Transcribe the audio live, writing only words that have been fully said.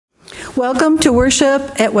Welcome to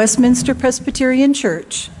worship at Westminster Presbyterian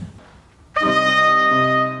Church.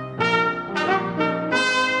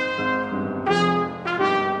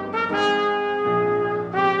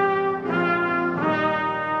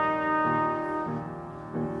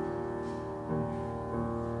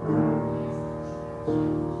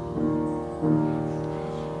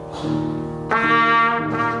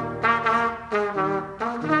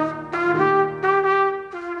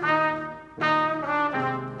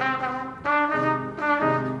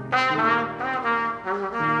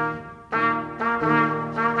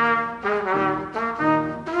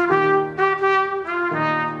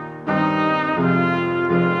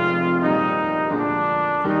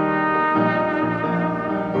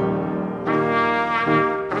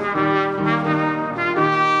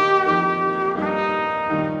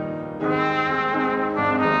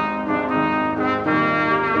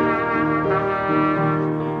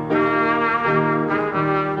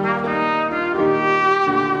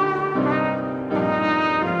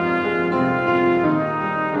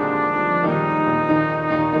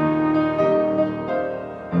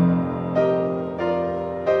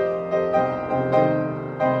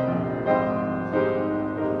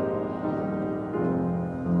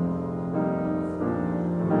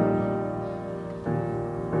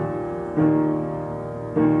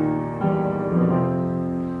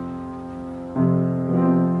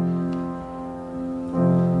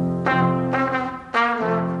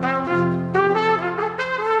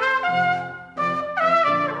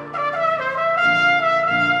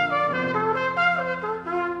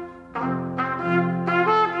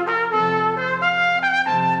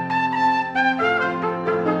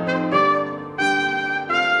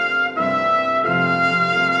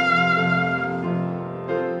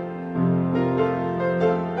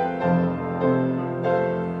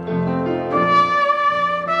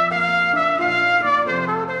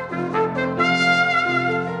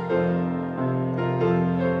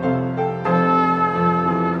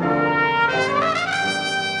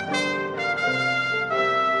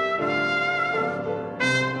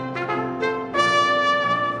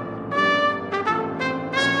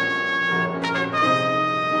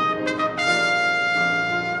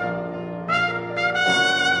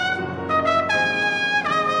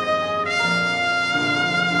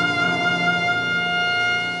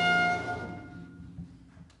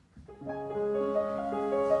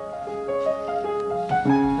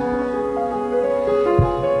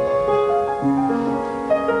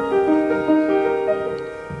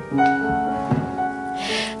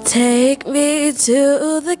 Take me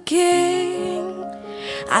to the King.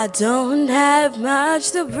 I don't have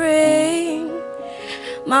much to bring.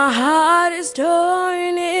 My heart is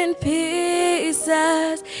torn in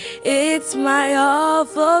pieces. It's my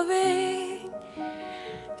offering.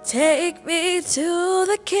 Take me to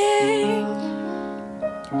the King.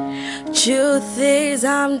 Truth is,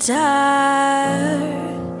 I'm tired.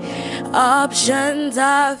 Options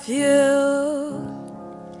are few.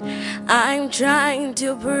 I'm trying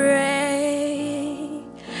to pray,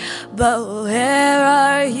 but where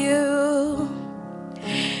are you?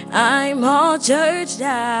 I'm all churched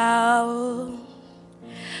out,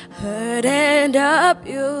 hurt and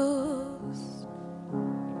abused.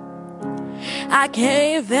 I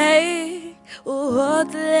can't fake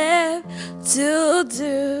what's left to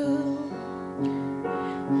do.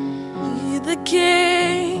 You're the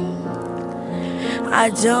King. I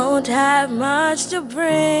don't have much to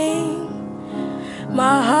bring.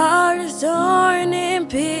 My heart is torn in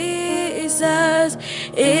pieces.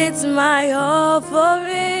 It's my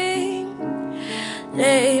offering.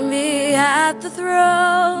 Lay me at the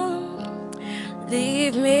throne.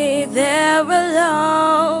 Leave me there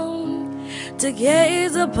alone to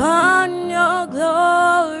gaze upon your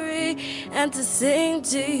glory and to sing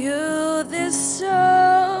to you this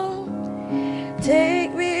song.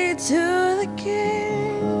 Take me to the King.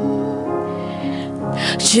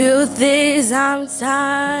 Truth is, I'm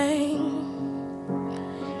tired.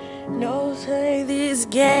 No play these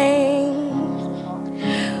games.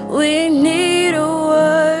 We need a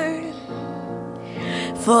word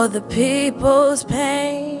for the people's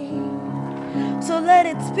pain. So let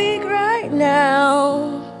it speak right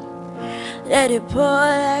now. Let it pour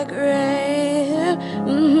like rain.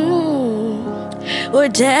 We're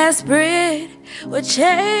desperate. We're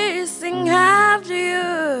chasing after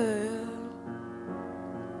you.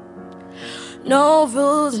 No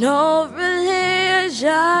rules, no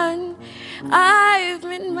religion. I've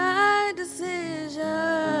made my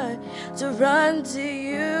decision to run to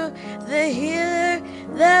you, the healer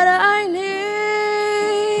that I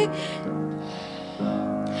need.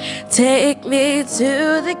 Take me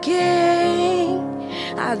to the King.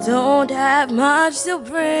 I don't have much to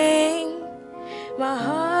bring. My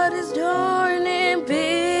heart is torn in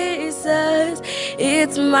pieces.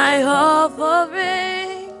 It's my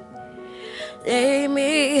offering. Lay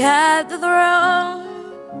me at the throne.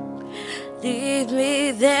 Leave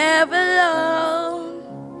me there alone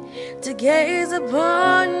to gaze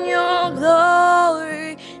upon your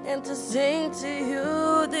glory and to sing to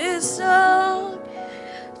you this song.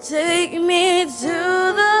 Take me to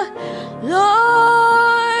the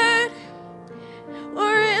Lord.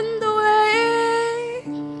 We're in the way.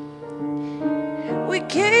 We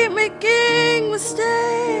keep making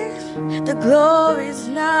mistakes. The glory's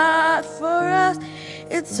not for us,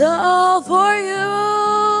 it's all for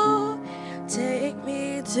you. Take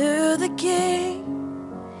me to the King.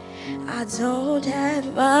 I don't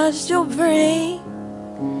have much to bring.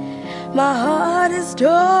 My heart is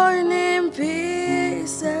torn in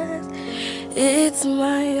pieces. It's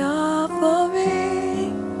my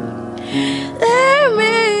offering. Lay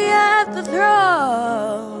me at the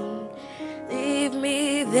throne. Leave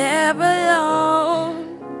me there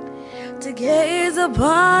alone to gaze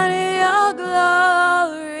upon your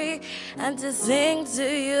glory and to sing to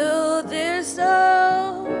you this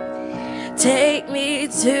song. Take me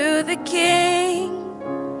to the King.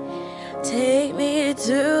 Take me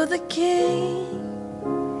to the King.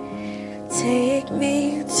 Take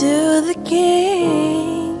me to the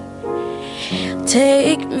King.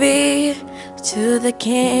 Take me to the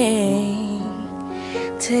King.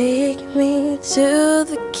 Take me to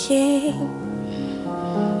the King.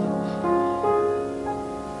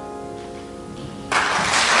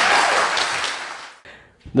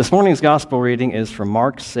 This morning's gospel reading is from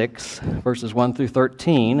Mark 6, verses 1 through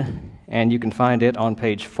 13, and you can find it on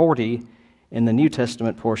page 40 in the New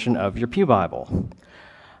Testament portion of your pew Bible.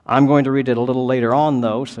 I'm going to read it a little later on,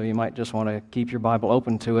 though, so you might just want to keep your Bible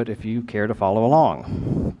open to it if you care to follow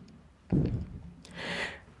along.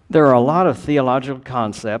 There are a lot of theological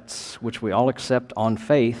concepts which we all accept on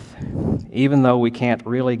faith, even though we can't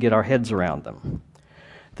really get our heads around them.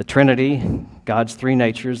 The Trinity, God's three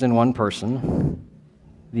natures in one person.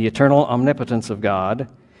 The eternal omnipotence of God,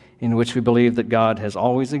 in which we believe that God has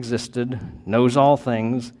always existed, knows all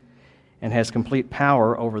things, and has complete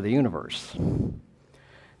power over the universe.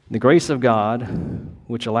 The grace of God,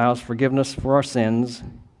 which allows forgiveness for our sins,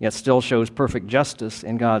 yet still shows perfect justice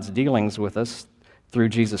in God's dealings with us through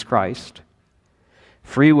Jesus Christ.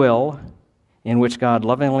 Free will, in which God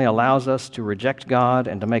lovingly allows us to reject God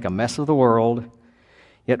and to make a mess of the world,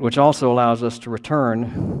 yet which also allows us to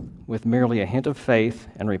return with merely a hint of faith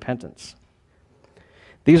and repentance.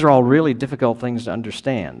 These are all really difficult things to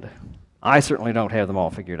understand. I certainly don't have them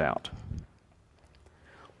all figured out.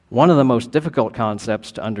 One of the most difficult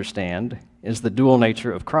concepts to understand is the dual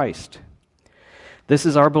nature of Christ. This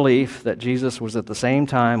is our belief that Jesus was at the same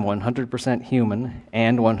time 100% human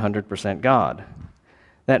and 100% God.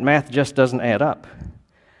 That math just doesn't add up,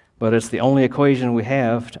 but it's the only equation we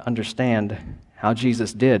have to understand how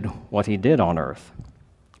Jesus did what he did on earth.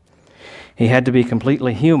 He had to be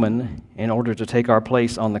completely human in order to take our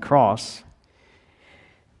place on the cross,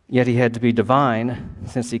 yet he had to be divine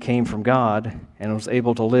since he came from God and was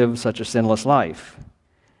able to live such a sinless life.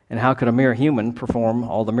 And how could a mere human perform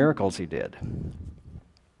all the miracles he did?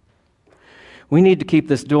 We need to keep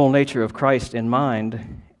this dual nature of Christ in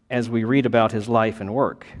mind as we read about his life and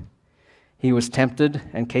work. He was tempted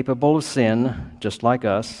and capable of sin, just like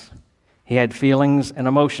us. He had feelings and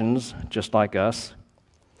emotions, just like us.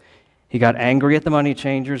 He got angry at the money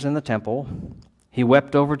changers in the temple. He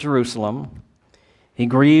wept over Jerusalem. He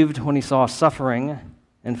grieved when he saw suffering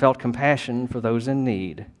and felt compassion for those in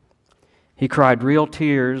need. He cried real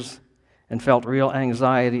tears and felt real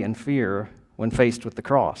anxiety and fear when faced with the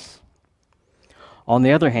cross. On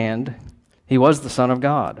the other hand, he was the Son of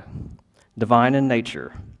God, divine in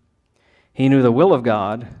nature. He knew the will of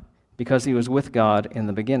God because he was with God in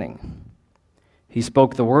the beginning. He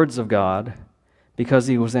spoke the words of God because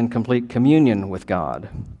he was in complete communion with God.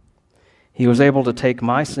 He was able to take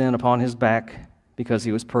my sin upon his back because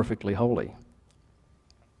he was perfectly holy.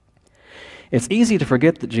 It's easy to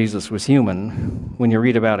forget that Jesus was human when you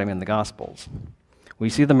read about him in the Gospels. We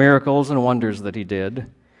see the miracles and wonders that he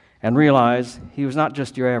did and realize he was not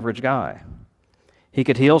just your average guy. He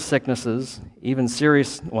could heal sicknesses, even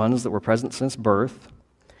serious ones that were present since birth.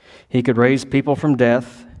 He could raise people from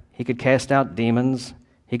death. He could cast out demons.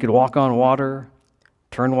 He could walk on water,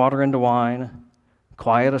 turn water into wine,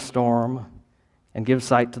 quiet a storm, and give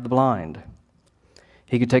sight to the blind.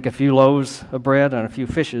 He could take a few loaves of bread and a few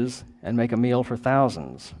fishes and make a meal for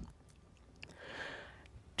thousands.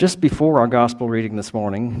 Just before our gospel reading this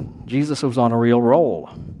morning, Jesus was on a real roll.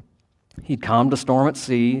 He'd calmed a storm at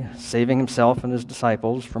sea, saving himself and his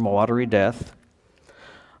disciples from a watery death.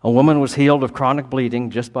 A woman was healed of chronic bleeding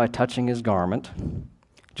just by touching his garment.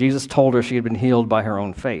 Jesus told her she had been healed by her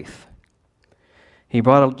own faith. He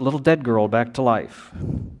brought a little dead girl back to life.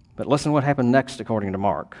 But listen what happened next according to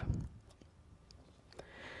Mark.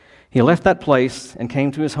 He left that place and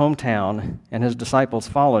came to his hometown, and his disciples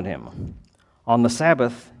followed him. On the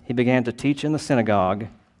Sabbath, he began to teach in the synagogue,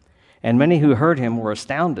 and many who heard him were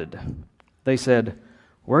astounded. They said,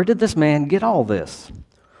 "Where did this man get all this?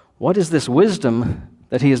 What is this wisdom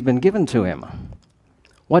that he has been given to him?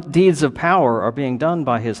 What deeds of power are being done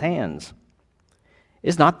by his hands?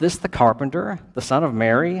 Is not this the carpenter, the son of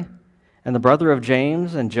Mary, and the brother of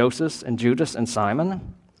James and Joseph and Judas and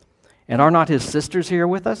Simon? And are not his sisters here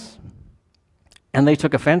with us?" And they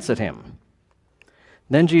took offense at him.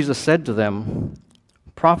 Then Jesus said to them,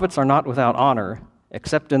 "Prophets are not without honor,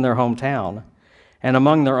 except in their hometown, and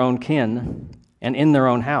among their own kin, and in their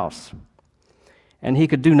own house." And he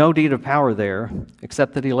could do no deed of power there,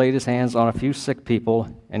 except that he laid his hands on a few sick people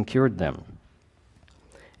and cured them.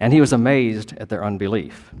 And he was amazed at their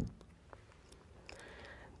unbelief.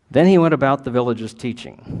 Then he went about the villages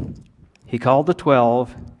teaching. He called the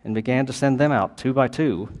 12 and began to send them out 2 by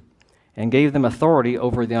 2, and gave them authority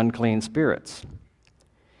over the unclean spirits.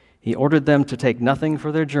 He ordered them to take nothing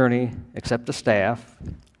for their journey except a staff,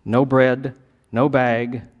 no bread, no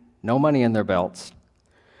bag, no money in their belts,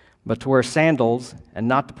 but to wear sandals and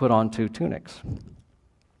not to put on 2 tunics.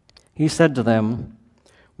 He said to them,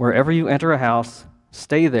 "Wherever you enter a house,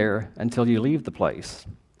 stay there until you leave the place.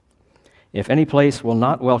 If any place will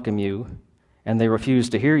not welcome you, and they refuse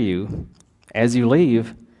to hear you, as you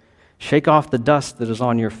leave, shake off the dust that is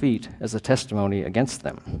on your feet as a testimony against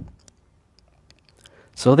them."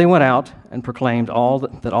 So they went out and proclaimed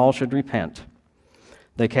that all should repent.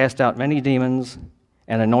 They cast out many demons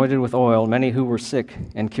and anointed with oil many who were sick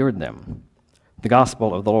and cured them. The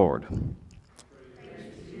gospel of the Lord.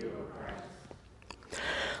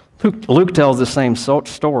 Luke tells the same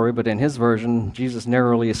story, but in his version, Jesus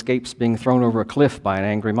narrowly escapes being thrown over a cliff by an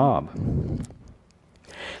angry mob.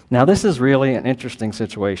 Now, this is really an interesting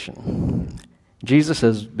situation. Jesus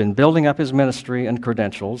has been building up his ministry and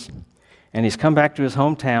credentials, and he's come back to his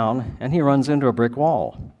hometown, and he runs into a brick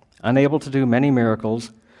wall, unable to do many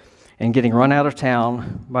miracles, and getting run out of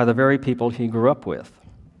town by the very people he grew up with.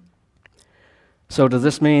 So does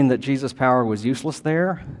this mean that Jesus' power was useless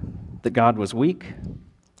there? That God was weak?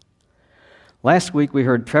 Last week we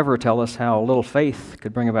heard Trevor tell us how a little faith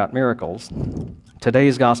could bring about miracles.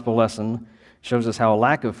 Today's gospel lesson shows us how a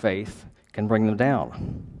lack of faith can bring them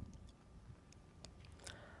down.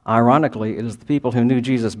 Ironically, it is the people who knew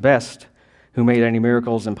Jesus best who made any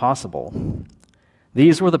miracles impossible.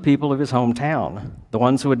 These were the people of his hometown, the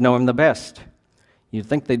ones who would know him the best. You'd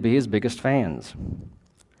think they'd be his biggest fans.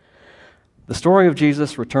 The story of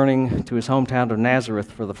Jesus returning to his hometown of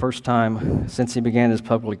Nazareth for the first time since he began his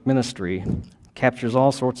public ministry captures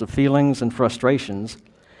all sorts of feelings and frustrations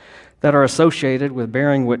that are associated with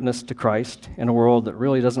bearing witness to Christ in a world that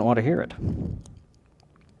really doesn't want to hear it.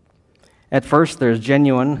 At first, there's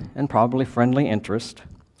genuine and probably friendly interest.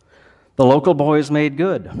 The local boy is made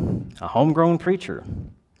good, a homegrown preacher.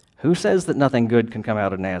 Who says that nothing good can come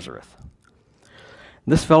out of Nazareth?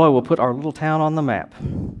 This fellow will put our little town on the map.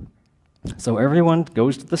 So everyone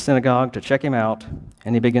goes to the synagogue to check him out,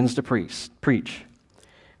 and he begins to preach.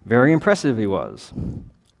 Very impressive he was.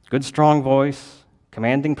 Good, strong voice,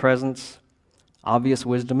 commanding presence, obvious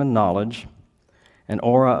wisdom and knowledge, an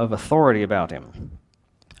aura of authority about him.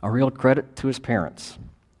 A real credit to his parents.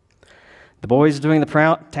 The boy's doing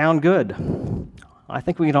the town good. I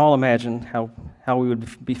think we can all imagine how we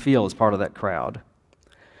would feel as part of that crowd.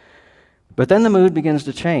 But then the mood begins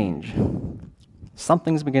to change.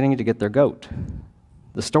 Something's beginning to get their goat.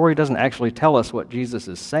 The story doesn't actually tell us what Jesus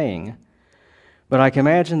is saying, but I can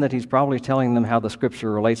imagine that he's probably telling them how the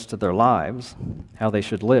scripture relates to their lives, how they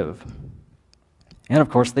should live. And of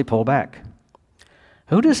course, they pull back.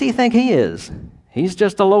 Who does he think he is? He's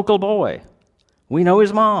just a local boy. We know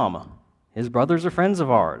his mom. His brothers are friends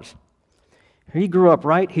of ours. He grew up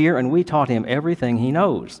right here, and we taught him everything he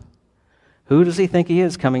knows. Who does he think he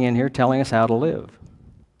is coming in here telling us how to live?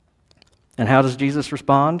 And how does Jesus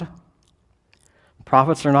respond?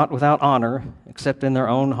 Prophets are not without honor, except in their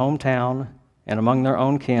own hometown and among their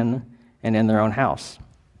own kin and in their own house.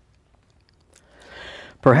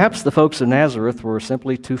 Perhaps the folks of Nazareth were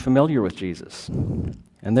simply too familiar with Jesus,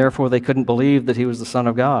 and therefore they couldn't believe that he was the Son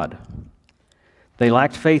of God. They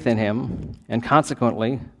lacked faith in him, and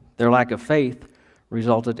consequently, their lack of faith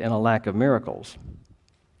resulted in a lack of miracles.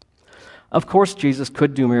 Of course, Jesus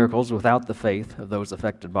could do miracles without the faith of those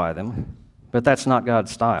affected by them, but that's not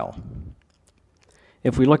God's style.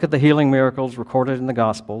 If we look at the healing miracles recorded in the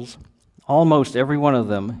Gospels, almost every one of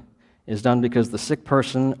them is done because the sick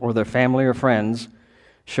person or their family or friends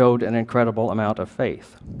showed an incredible amount of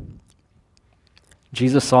faith.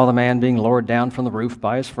 Jesus saw the man being lowered down from the roof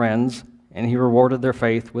by his friends, and he rewarded their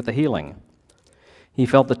faith with a healing. He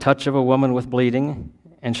felt the touch of a woman with bleeding,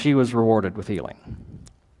 and she was rewarded with healing.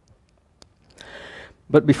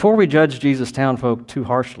 But before we judge Jesus' townfolk too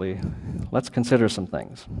harshly, let's consider some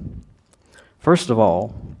things. First of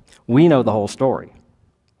all, we know the whole story.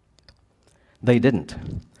 They didn't.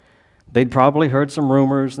 They'd probably heard some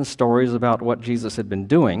rumors and stories about what Jesus had been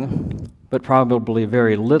doing, but probably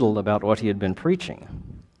very little about what he had been preaching.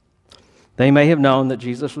 They may have known that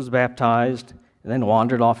Jesus was baptized and then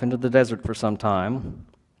wandered off into the desert for some time,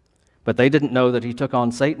 but they didn't know that he took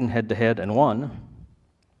on Satan head-to-head and won.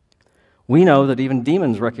 We know that even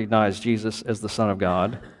demons recognized Jesus as the Son of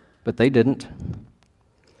God, but they didn't.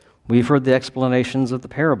 We've heard the explanations of the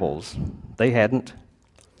parables. They hadn't.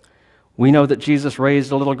 We know that Jesus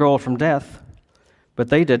raised a little girl from death, but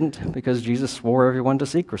they didn't because Jesus swore everyone to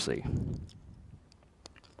secrecy.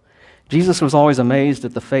 Jesus was always amazed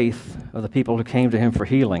at the faith of the people who came to him for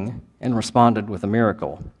healing and responded with a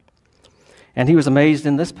miracle. And he was amazed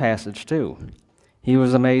in this passage too. He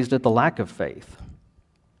was amazed at the lack of faith.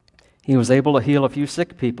 He was able to heal a few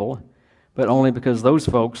sick people, but only because those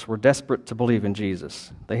folks were desperate to believe in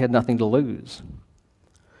Jesus. They had nothing to lose.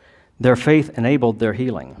 Their faith enabled their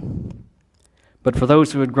healing. But for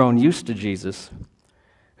those who had grown used to Jesus,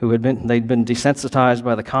 they'd been desensitized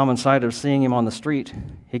by the common sight of seeing him on the street,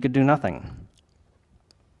 he could do nothing.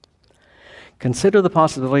 Consider the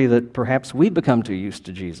possibility that perhaps we've become too used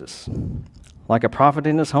to Jesus. Like a prophet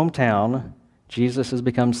in his hometown, Jesus has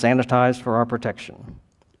become sanitized for our protection.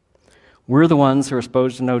 We're the ones who are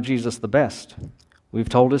supposed to know Jesus the best. We've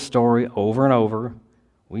told his story over and over.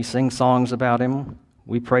 We sing songs about him.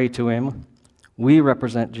 We pray to him. We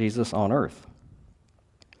represent Jesus on earth.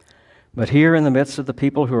 But here in the midst of the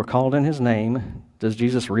people who are called in his name, does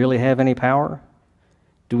Jesus really have any power?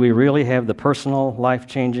 Do we really have the personal,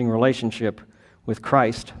 life-changing relationship with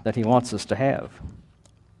Christ that he wants us to have?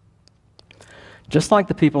 Just like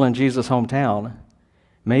the people in Jesus' hometown,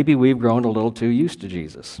 maybe we've grown a little too used to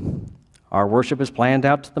Jesus. Our worship is planned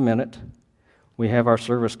out to the minute. We have our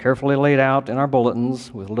service carefully laid out in our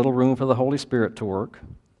bulletins with little room for the Holy Spirit to work.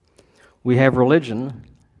 We have religion,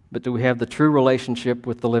 but do we have the true relationship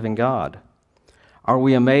with the living God? Are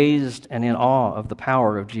we amazed and in awe of the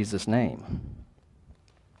power of Jesus' name?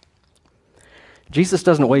 Jesus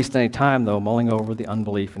doesn't waste any time, though, mulling over the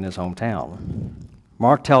unbelief in his hometown.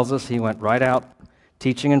 Mark tells us he went right out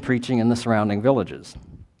teaching and preaching in the surrounding villages.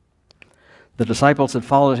 The disciples had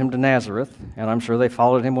followed him to Nazareth, and I'm sure they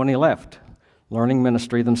followed him when he left, learning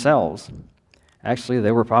ministry themselves. Actually,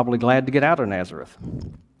 they were probably glad to get out of Nazareth.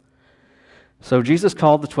 So Jesus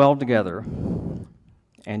called the 12 together,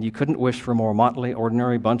 and you couldn't wish for a more motley,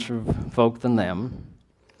 ordinary bunch of folk than them,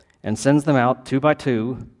 and sends them out 2 by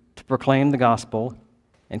 2 to proclaim the gospel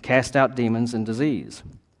and cast out demons and disease.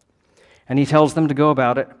 And he tells them to go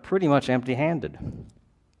about it pretty much empty-handed.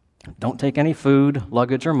 Don't take any food,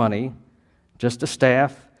 luggage, or money, just a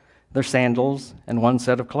staff, their sandals, and 1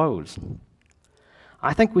 set of clothes.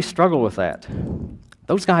 I think we struggle with that.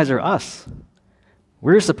 Those guys are us.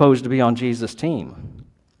 We're supposed to be on Jesus' team.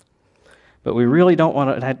 But we really don't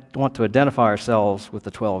want to identify ourselves with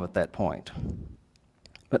the 12 at that point.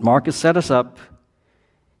 But Mark has set us up.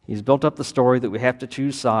 He's built up the story that we have to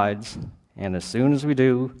choose sides, and as soon as we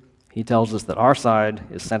do, he tells us that our side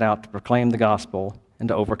is sent out to proclaim the gospel and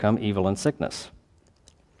to overcome evil and sickness.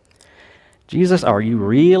 Jesus, are you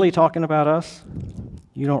really talking about us?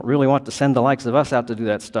 You don't really want to send the likes of us out to do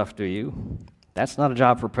that stuff, do you? That's not a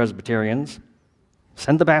job for Presbyterians.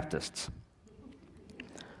 Send the Baptists.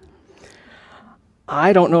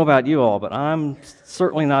 I don't know about you all, but I'm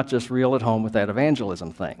certainly not just real at home with that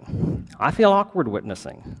evangelism thing. I feel awkward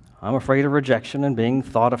witnessing. I'm afraid of rejection and being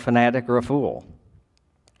thought a fanatic or a fool.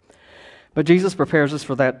 But Jesus prepares us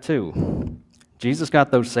for that too. Jesus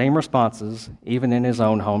got those same responses even in his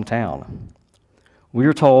own hometown. We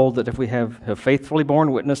are told that if we have faithfully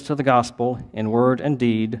borne witness to the gospel in word and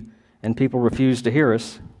deed, and people refuse to hear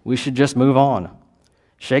us, we should just move on,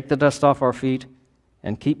 shake the dust off our feet,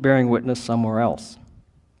 and keep bearing witness somewhere else.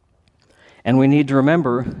 And we need to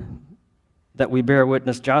remember that we bear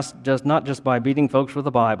witness just not just by beating folks with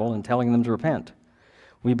the Bible and telling them to repent.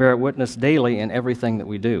 We bear witness daily in everything that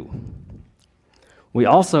we do. We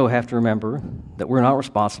also have to remember that we're not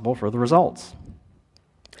responsible for the results.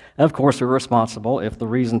 Of course, we're responsible if the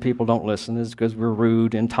reason people don't listen is because we're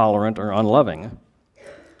rude, intolerant, or unloving.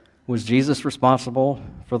 Was Jesus responsible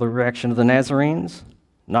for the reaction of the Nazarenes?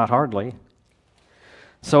 Not hardly.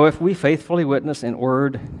 So if we faithfully witness in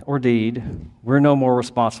word or deed, we're no more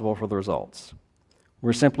responsible for the results.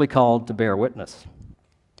 We're simply called to bear witness.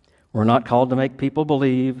 We're not called to make people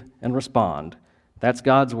believe and respond. That's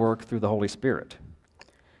God's work through the Holy Spirit.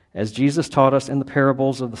 As Jesus taught us in the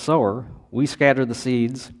parables of the sower, we scatter the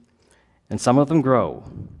seeds, and some of them grow.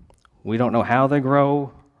 We don't know how they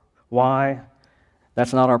grow, why.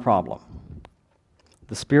 That's not our problem.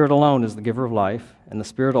 The Spirit alone is the giver of life, and the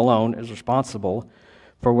Spirit alone is responsible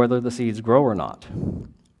for whether the seeds grow or not.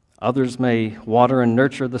 Others may water and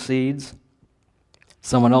nurture the seeds.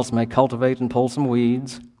 Someone else may cultivate and pull some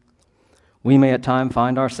weeds. We may at times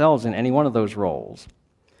find ourselves in any one of those roles,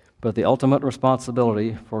 but the ultimate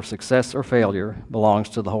responsibility for success or failure belongs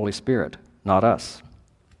to the Holy Spirit, not us.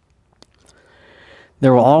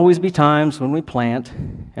 There will always be times when we plant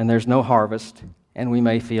and there's no harvest, and we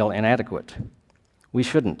may feel inadequate. We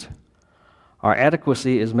shouldn't. Our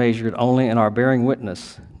adequacy is measured only in our bearing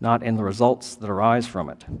witness, not in the results that arise from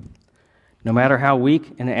it. No matter how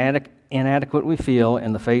weak and inadequate we feel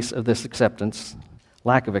in the face of this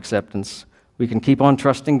lack of acceptance, we can keep on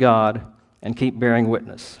trusting God and keep bearing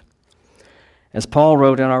witness. As Paul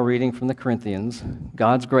wrote in our reading from the Corinthians,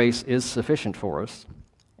 God's grace is sufficient for us,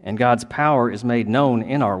 and God's power is made known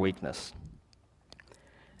in our weakness.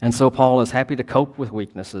 And so Paul is happy to cope with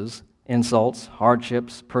weaknesses, insults,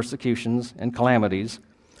 hardships, persecutions, and calamities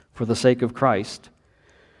for the sake of Christ,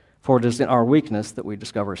 for it is in our weakness that we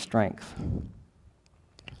discover strength.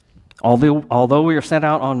 Although we are sent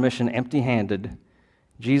out on mission empty-handed,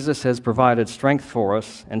 Jesus has provided strength for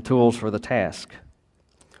us and tools for the task.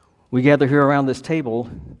 We gather here around this table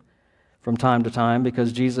from time to time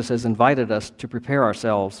because Jesus has invited us to prepare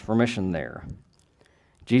ourselves for mission there.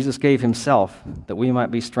 Jesus gave himself that we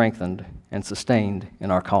might be strengthened and sustained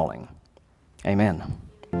in our calling. Amen.